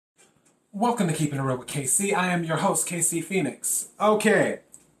Welcome to Keeping It Real with KC. I am your host, KC Phoenix. Okay,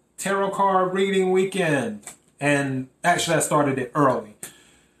 tarot card reading weekend. And actually, I started it early.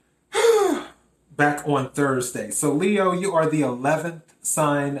 Back on Thursday. So, Leo, you are the 11th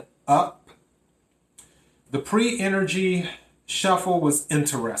sign up. The pre-energy shuffle was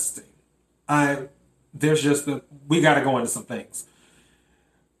interesting. We got to go into some things.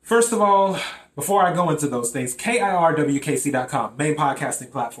 First of all, before I go into those things, KIRWKC.com, main podcasting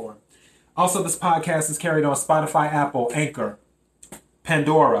platform. Also, this podcast is carried on Spotify, Apple, Anchor,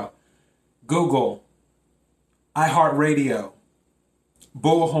 Pandora, Google, iHeartRadio,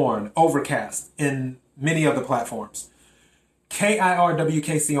 Bullhorn, Overcast, and many other platforms.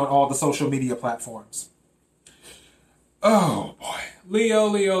 KIRWKC on all the social media platforms. Oh boy.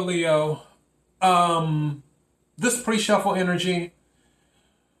 Leo. This pre-shuffle energy,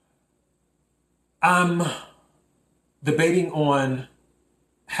 I'm debating on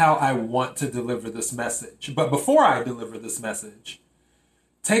how I want to deliver this message. But before I deliver this message,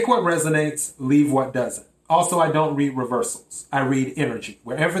 take what resonates, leave what doesn't. Also, I don't read reversals. I read energy.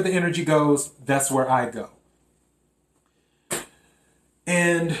 Wherever the energy goes, that's where I go.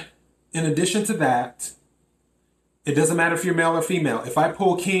 And in addition to that, it doesn't matter if you're male or female. If I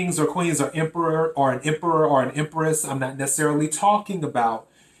pull kings or queens or emperor or an empress, I'm not necessarily talking about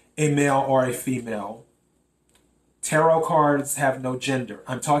a male or a female. Tarot cards have no gender.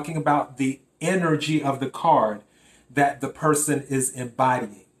 I'm talking about the energy of the card that the person is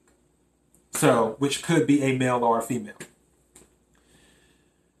embodying. So, which could be a male or a female.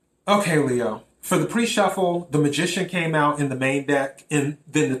 Okay, Leo. For the pre-shuffle, the Magician came out in the main deck, and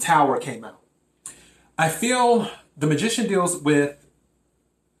then the Tower came out. I feel the Magician deals with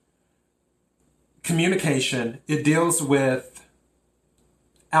communication. It deals with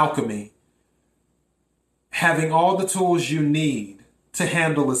alchemy. Having all the tools you need to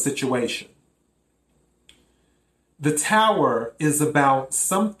handle a situation. The Tower is about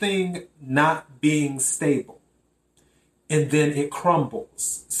something not being stable, and then it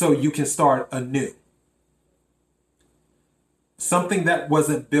crumbles so you can start anew. Something that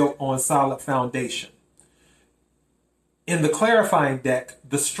wasn't built on solid foundation. In the clarifying deck,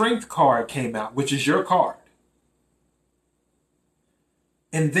 the Strength card came out, which is your card.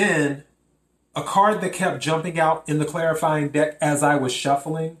 And then a card that kept jumping out in the clarifying deck as I was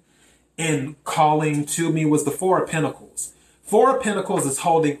shuffling and calling to me was the Four of Pentacles. Four of Pentacles is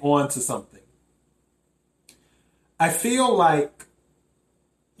holding on to something. I feel like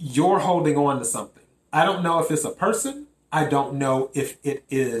you're holding on to something. I don't know if it's a person. I don't know if it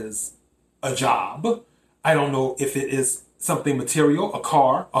is a job. I don't know if it is something material, a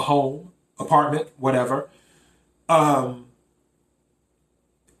car, a home, apartment, whatever.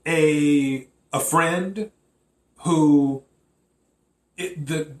 A friend who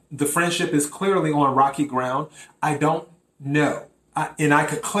the friendship is clearly on rocky ground. I don't know. And I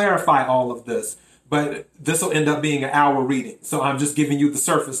could clarify all of this, but this will end up being an hour reading. So I'm just giving you the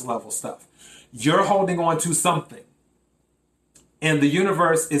surface level stuff. You're holding on to something. And the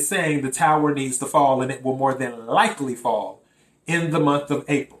universe is saying the Tower needs to fall, and it will more than likely fall in the month of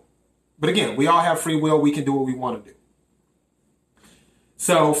April. But again, we all have free will. We can do what we want to do.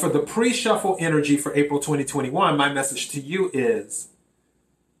 So for the pre-shuffle energy for April 2021, my message to you is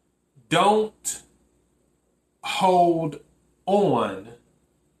don't hold on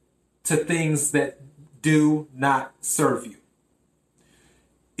to things that do not serve you.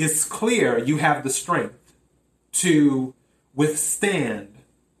 It's clear you have the strength to withstand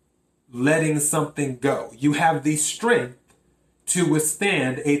letting something go. You have the strength to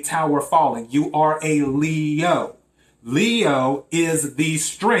withstand a tower falling. You are a Leo. Leo is the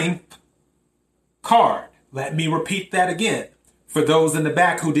Strength card. Let me repeat that again for those in the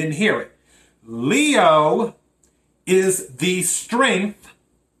back who didn't hear it. Leo is the Strength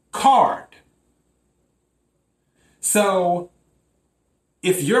card. So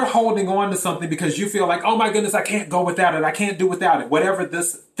if you're holding on to something because you feel like, oh my goodness, I can't go without it, I can't do without it, whatever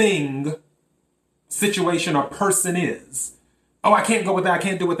this thing, situation, or person is, oh, I can't go without, I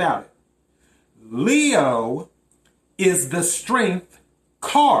can't do without it. Leo is the Strength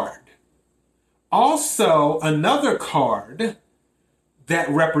card. Also, another card that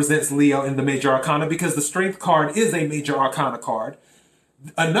represents Leo in the Major Arcana, because the Strength card is a Major Arcana card.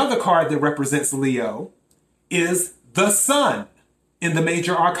 Another card that represents Leo is the Sun in the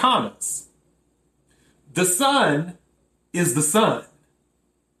Major Arcanas. The Sun is the Sun.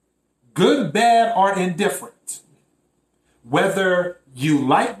 Good, bad, or indifferent. Whether you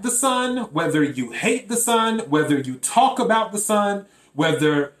like the Sun, whether you hate the Sun, whether you talk about the Sun,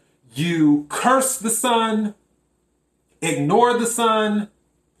 whether you curse the Sun, ignore the Sun,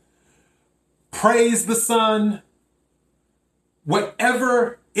 praise the sun,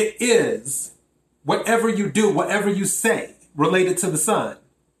 whatever it is, whatever you do, whatever you say related to the sun,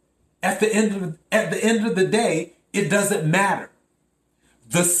 at the end of the day, it doesn't matter.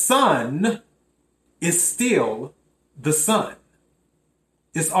 The sun is still the sun.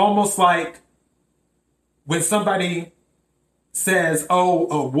 It's almost like when somebody says, oh,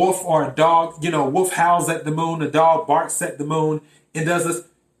 a wolf or a dog, wolf howls at the moon, a dog barks at the moon, and does this.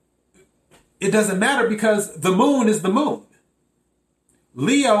 It doesn't matter because the moon is the moon.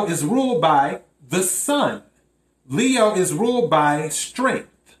 Leo is ruled by the sun. Leo is ruled by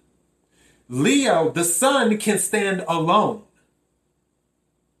strength. Leo, the sun can stand alone.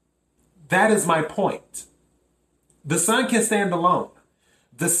 That is my point. The sun can stand alone.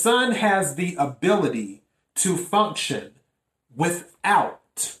 The sun has the ability to function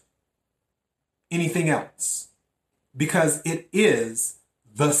without anything else because it is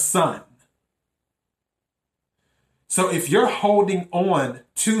the sun. So if you're holding on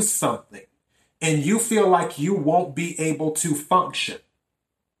to something and you feel like you won't be able to function,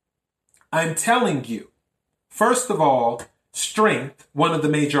 I'm telling you, first of all, strength, one of the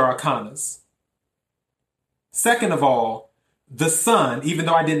major arcanas. Second of all, the sun, even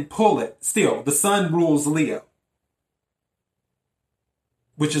though I didn't pull it, still, the sun rules Leo,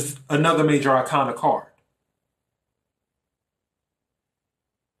 which is another major arcana card.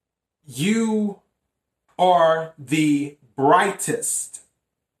 You are the brightest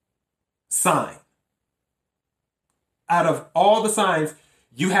sign. Out of all the signs,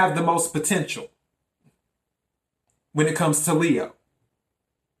 you have the most potential when it comes to Leo.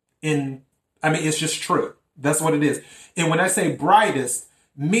 It's just true. That's what it is. And when I say brightest,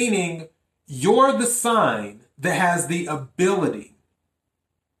 meaning you're the sign that has the ability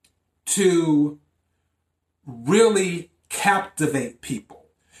to really captivate people.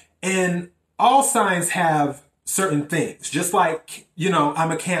 And all signs have certain things. Just like,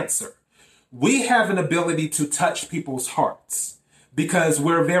 I'm a Cancer. We have an ability to touch people's hearts because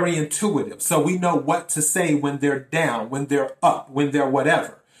we're very intuitive. So we know what to say when they're down, when they're up, when they're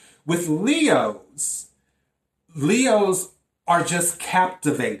whatever. With Leos are just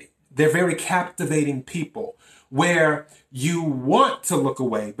captivating. They're very captivating people where you want to look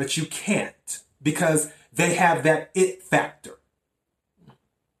away, but you can't because they have that it factor.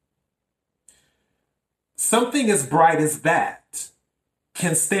 Something as bright as that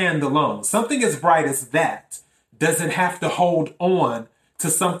can stand alone. Something as bright as that doesn't have to hold on to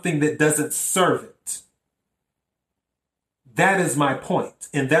something that doesn't serve it. That is my point,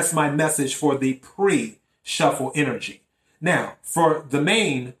 and that's my message for the pre-shuffle energy. Now, for the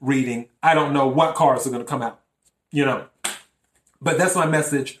main reading, I don't know what cards are going to come out, but that's my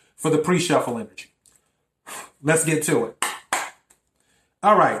message for the pre-shuffle energy. Let's get to it.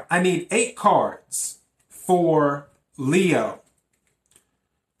 All right, I need 8 cards for Leo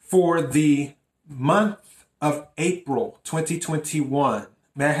for the month of April 2021.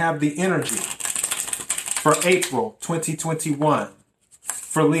 May I have the energy for April 2021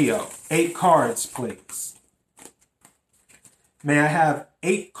 for Leo? 8 cards, please. May I have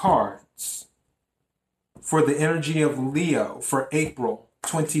 8 cards for the energy of Leo for April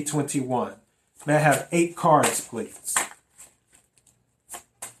 2021? May I have 8 cards, please?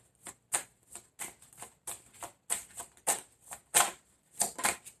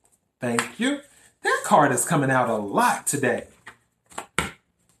 Thank you. That card is coming out a lot today.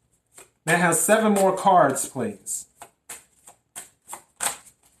 May I have 7 more cards, please?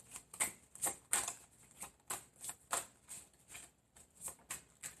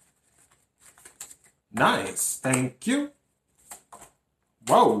 Nice. Thank you.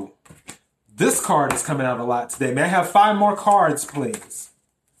 Whoa. This card is coming out a lot today. May I have 5 more cards, please?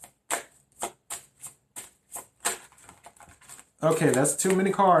 Okay, that's too many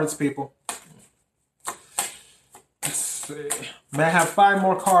cards, people. Let's see. May I have 5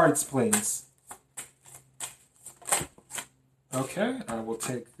 more cards, please? Okay, I will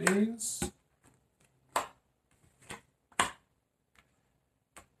take these.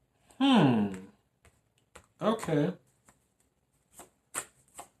 Okay.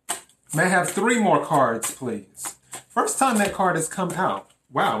 May I have 3 more cards, please? First time that card has come out.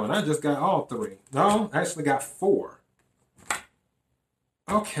 Wow, and I just got all 3. No, I actually got 4.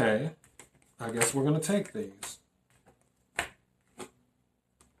 Okay, I guess we're going to take these.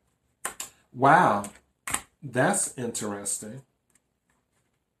 Wow, that's interesting.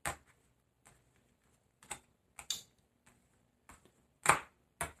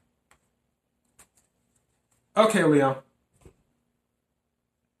 Okay, Leo.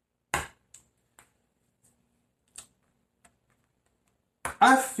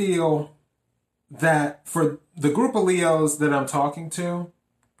 I feel that for the group of Leos that I'm talking to,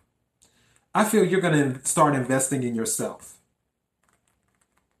 I feel you're going to start investing in yourself.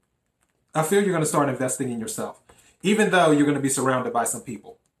 I feel you're going to start investing in yourself, even though you're going to be surrounded by some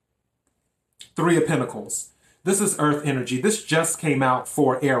people. Three of Pentacles. This is Earth energy. This just came out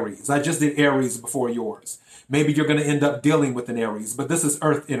for Aries. I just did Aries before yours. Maybe you're going to end up dealing with an Aries, but this is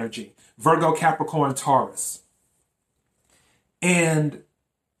Earth energy. Virgo, Capricorn, Taurus. And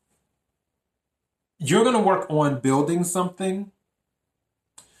you're going to work on building something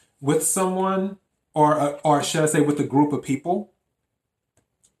with someone, or should I say with a group of people,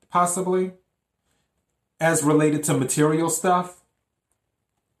 possibly, as related to material stuff.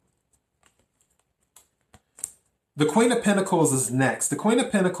 The Queen of Pentacles is next. The Queen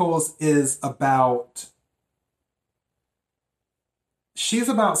of Pentacles is about, she's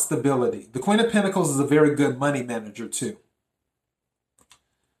about stability. The Queen of Pentacles is a very good money manager too.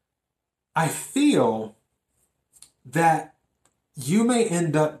 I feel that you may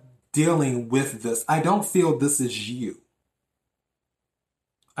end up dealing with this. I don't feel this is you.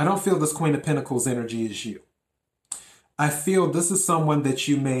 I don't feel this Queen of Pentacles energy is you. I feel this is someone that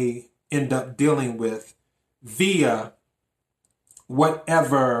you may end up dealing with via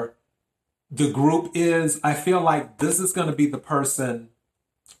whatever the group is. I feel like this is going to be the person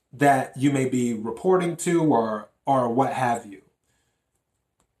that you may be reporting to or what have you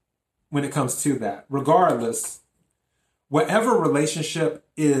when it comes to that. Regardless, whatever relationship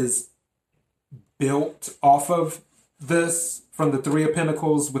is built off of this from the Three of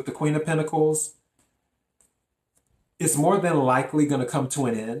Pentacles with the Queen of Pentacles, it's more than likely going to come to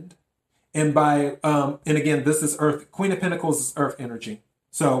an end. And and again, this is Earth. Queen of Pentacles is Earth energy.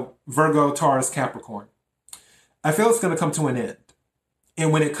 So Virgo, Taurus, Capricorn. I feel it's going to come to an end.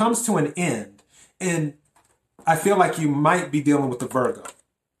 And when it comes to an end, and I feel like you might be dealing with the Virgo.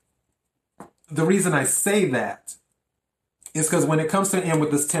 The reason I say that is because when it comes to an end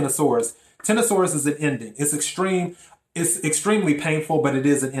with this Ten of Swords is an ending. It's extremely painful, but it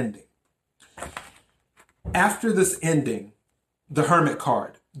is an ending. After this ending, the Hermit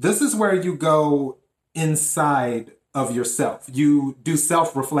card. This is where you go inside of yourself. You do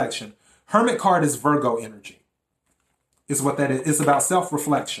self-reflection. Hermit card is Virgo energy. Is what that is. It's about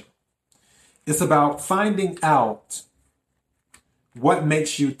self-reflection. It's about finding out what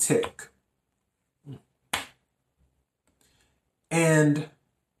makes you tick. And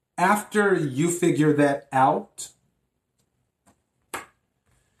after you figure that out,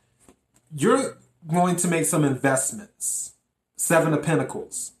 you're going to make some investments. Seven of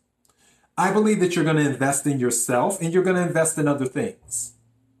Pentacles. I believe that you're going to invest in yourself and you're going to invest in other things.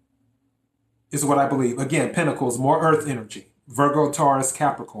 Is what I believe. Again, Pentacles, more Earth energy. Virgo, Taurus,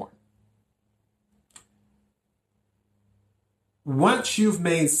 Capricorn. Once you've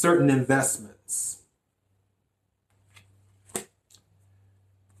made certain investments,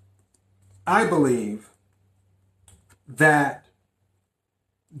 I believe that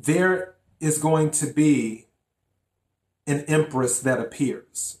there is going to be an Empress that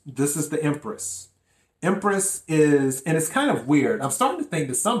appears. This is the Empress. Empress is, and it's kind of weird. I'm starting to think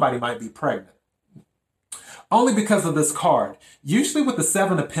that somebody might be pregnant. Only because of this card. Usually with the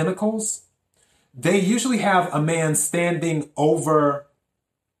Seven of Pentacles, they usually have a man standing over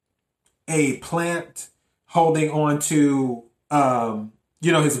a plant, holding on to,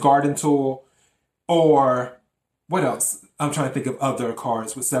 his garden tool, or what else? I'm trying to think of other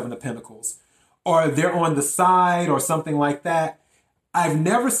cards with Seven of Pentacles. Or they're on the side or something like that. I've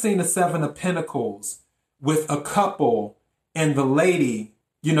never seen a Seven of Pentacles with a couple and the lady,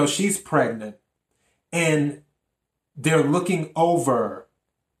 she's pregnant and they're looking over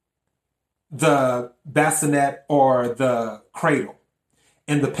the bassinet or the cradle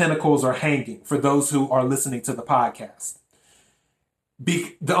and the pentacles are hanging for those who are listening to the podcast.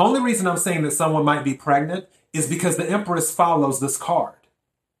 The only reason I'm saying that someone might be pregnant is because the Empress follows this card.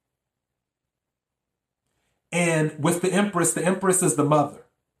 And with the Empress is the mother.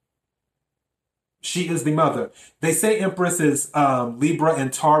 She is the mother. They say Empress is Libra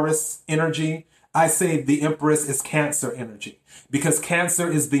and Taurus energy. I say the Empress is Cancer energy because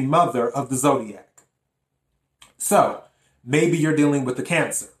Cancer is the mother of the zodiac. So maybe you're dealing with the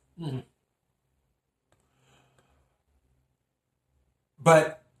Cancer. Mm-hmm.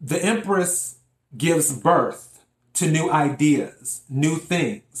 But the Empress gives birth to new ideas, new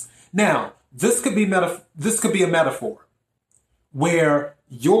things. Now, this could be a metaphor where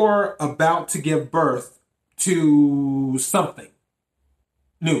you're about to give birth to something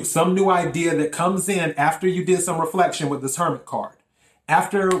new, some new idea that comes in after you did some reflection with this Hermit card.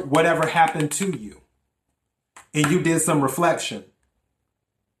 After whatever happened to you and you did some reflection,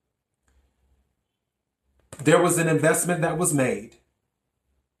 there was an investment that was made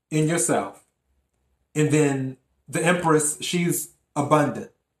in yourself. And then the Empress, she's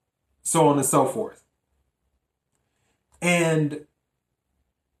abundant, so on and so forth. And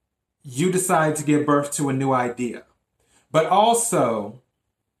you decide to give birth to a new idea. But also,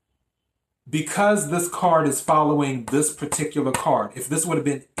 because this card is following this particular card, if this would have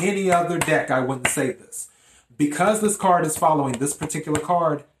been any other deck, I wouldn't say this. Because this card is following this particular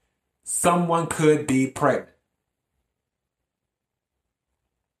card, someone could be pregnant.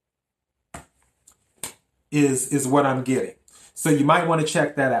 Is what I'm getting. So you might want to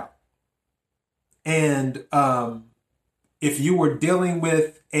check that out. And if you were dealing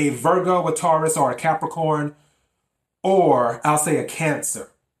with a Virgo, a Taurus, or a Capricorn, or I'll say a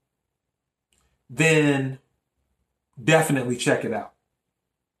Cancer, then definitely check it out.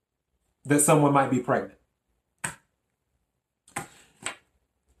 That someone might be pregnant.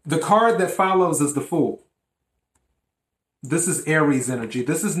 The card that follows is the Fool. This is Aries energy.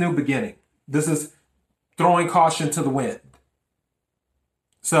 This is new beginning. This is throwing caution to the wind.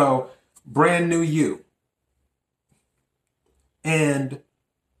 So, brand new you. And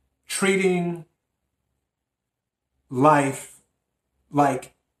treating life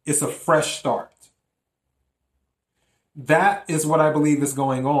like it's a fresh start. That is what I believe is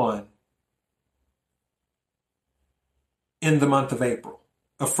going on in the month of April.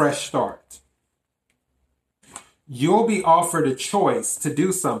 A fresh start. You'll be offered a choice to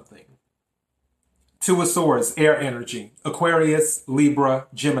do something. Two of Swords, air energy, Aquarius, Libra,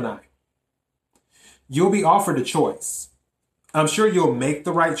 Gemini. You'll be offered a choice. I'm sure you'll make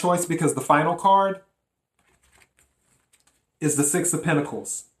the right choice because the final card is the Six of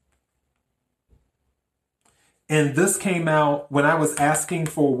Pentacles. And this came out when I was asking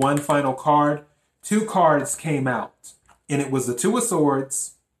for one final card. Two cards came out. And it was the Two of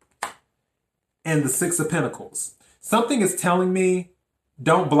Swords and the Six of Pentacles. Something is telling me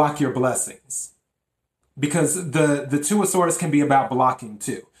don't block your blessings. Because the Two of Swords can be about blocking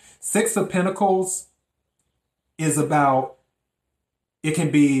too. Six of Pentacles is about, it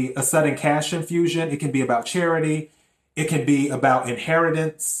can be a sudden cash infusion. It can be about charity. It can be about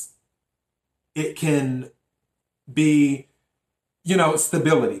inheritance. It can be,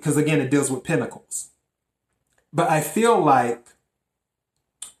 stability. Because again, it deals with pentacles. But I feel like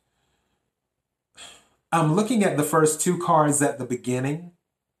I'm looking at the first two cards at the beginning,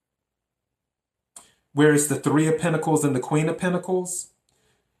 where it's the Three of Pentacles and the Queen of Pentacles.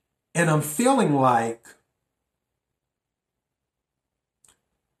 And I'm feeling like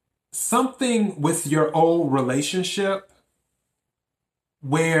something with your old relationship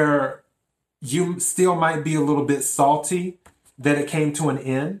where you still might be a little bit salty that it came to an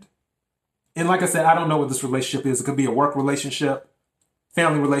end. And like I said, I don't know what this relationship is. It could be a work relationship,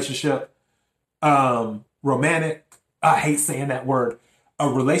 family relationship, romantic. I hate saying that word. A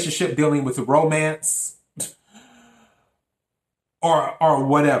relationship dealing with romance or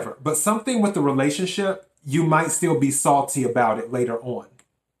whatever. But something with the relationship, you might still be salty about it later on.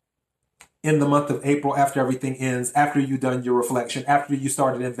 In the month of April, after everything ends, after you've done your reflection, after you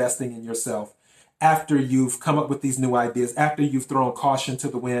started investing in yourself, after you've come up with these new ideas, after you've thrown caution to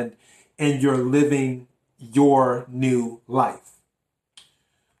the wind, and you're living your new life,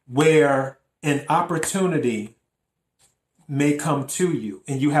 where an opportunity may come to you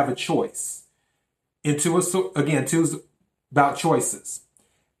and you have a choice. And two is about choices.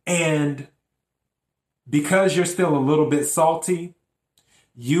 And because you're still a little bit salty,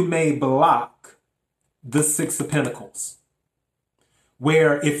 you may block the Six of Pentacles.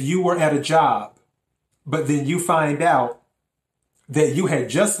 Where if you were at a job, but then you find out that you had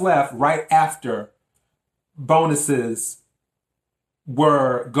just left right after bonuses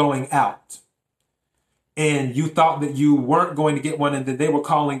were going out. And you thought that you weren't going to get one, and then they were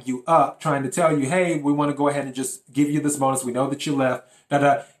calling you up trying to tell you, hey, we want to go ahead and just give you this bonus. We know that you left.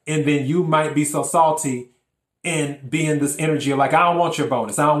 And then you might be so salty and be in this energy of like, I don't want your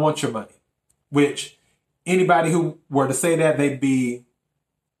bonus. I don't want your money. Which anybody who were to say that, they'd be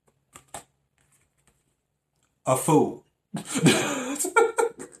a fool.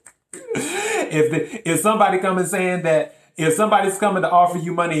 If somebody coming saying that, if somebody's coming to offer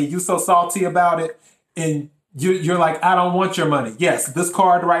you money and you so salty about it, and you're like, I don't want your money. Yes, this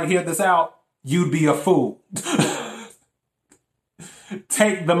card right here that's out, you'd be a fool.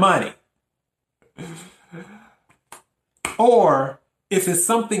 Take the money. Or if it's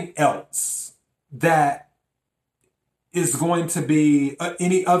something else that is going to be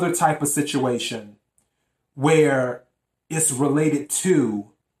any other type of situation where it's related to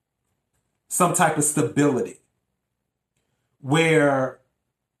some type of stability, where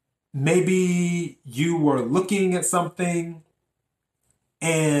maybe you were looking at something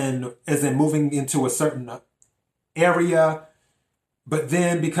and as in moving into a certain area, but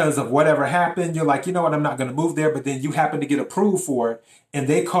then because of whatever happened, you're like, you know what, I'm not going to move there. But then you happen to get approved for it and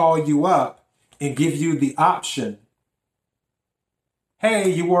they call you up and give you the option.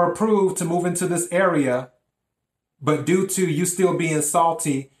 Hey, you were approved to move into this area, but due to you still being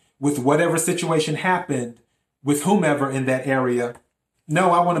salty with whatever situation happened with whomever in that area,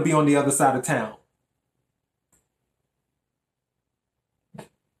 no, I want to be on the other side of town.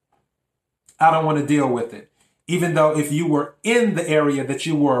 I don't want to deal with it. Even though if you were in the area that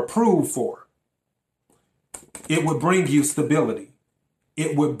you were approved for, it would bring you stability.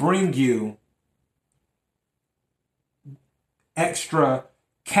 It would bring you extra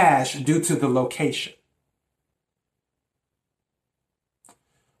cash due to the location.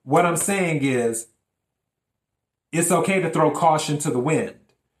 What I'm saying is, it's okay to throw caution to the wind.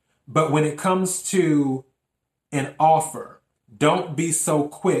 But when it comes to an offer, don't be so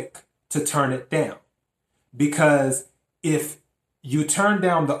quick to turn it down. Because if you turn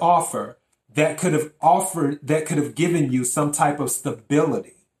down the offer that could have given you some type of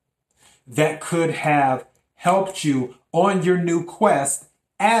stability, that could have helped you on your new quest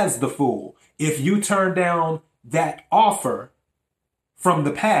as the fool. If you turn down that offer from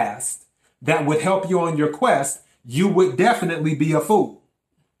the past that would help you on your quest, you would definitely be a fool.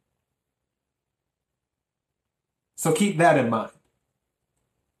 So keep that in mind.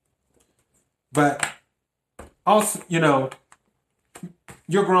 But also,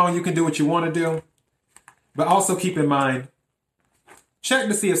 you're grown, you can do what you want to do. But also keep in mind, check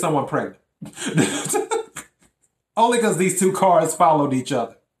to see if someone's pregnant. Only because these two cards followed each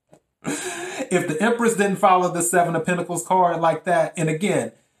other. If the Empress didn't follow the Seven of Pentacles card like that, and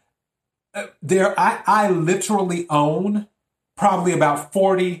again, I literally own probably about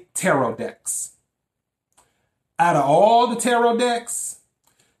 40 tarot decks. Out of all the tarot decks,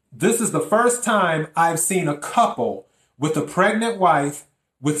 this is the first time I've seen a couple with a pregnant wife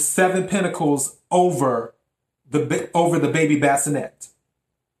with 7 pentacles over the baby bassinet.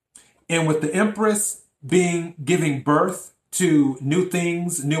 And with the Empress giving birth to new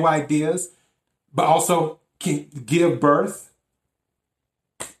things, new ideas, but also can give birth.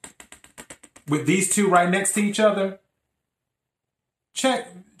 With these two right next to each other, check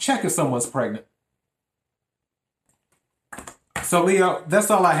if someone's pregnant. So Leo,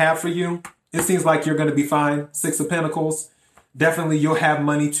 that's all I have for you. It seems like you're going to be fine. 6 of Pentacles. Definitely you'll have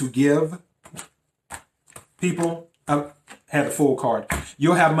money to give people. I had the full card.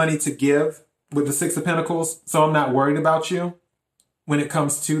 You'll have money to give with the 6 of Pentacles. So I'm not worried about you when it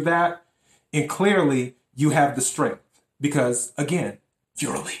comes to that. And clearly you have the strength because, again,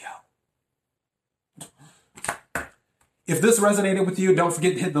 you're a Leo. If this resonated with you, don't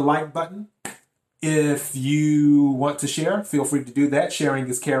forget to hit the like button. If you want to share, feel free to do that. Sharing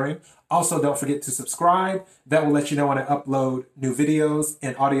is caring. Also, don't forget to subscribe. That will let you know when I upload new videos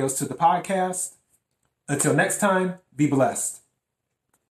and audios to the podcast. Until next time, be blessed.